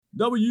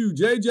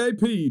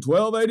WJJP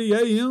 1280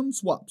 AM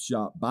Swap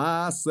Shop.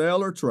 Buy,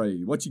 sell, or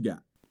trade. What you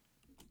got?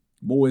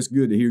 Boy, it's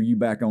good to hear you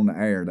back on the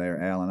air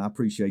there, Alan. I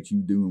appreciate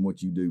you doing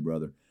what you do,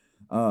 brother.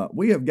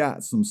 We have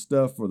got some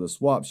stuff for the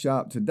swap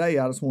shop. Today,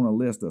 I just want to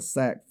list a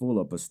sack full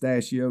of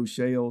pistachio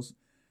shells.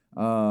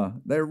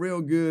 They're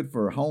real good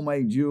for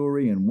homemade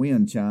jewelry and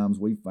wind chimes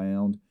we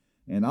found.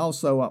 And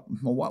also,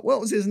 what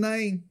was his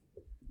name?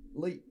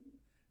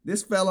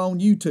 This fella on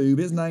YouTube,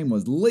 his name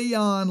was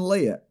Leon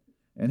Lett.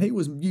 And he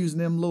was using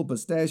them little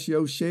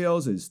pistachio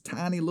shells as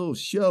tiny little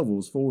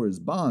shovels for his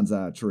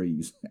bonsai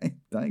trees.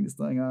 Dangest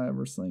thing I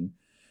ever seen.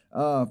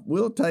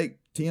 We'll take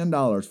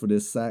 $10 for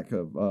this sack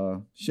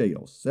of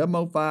shells.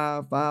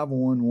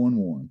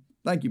 705-5111.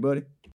 Thank you, buddy.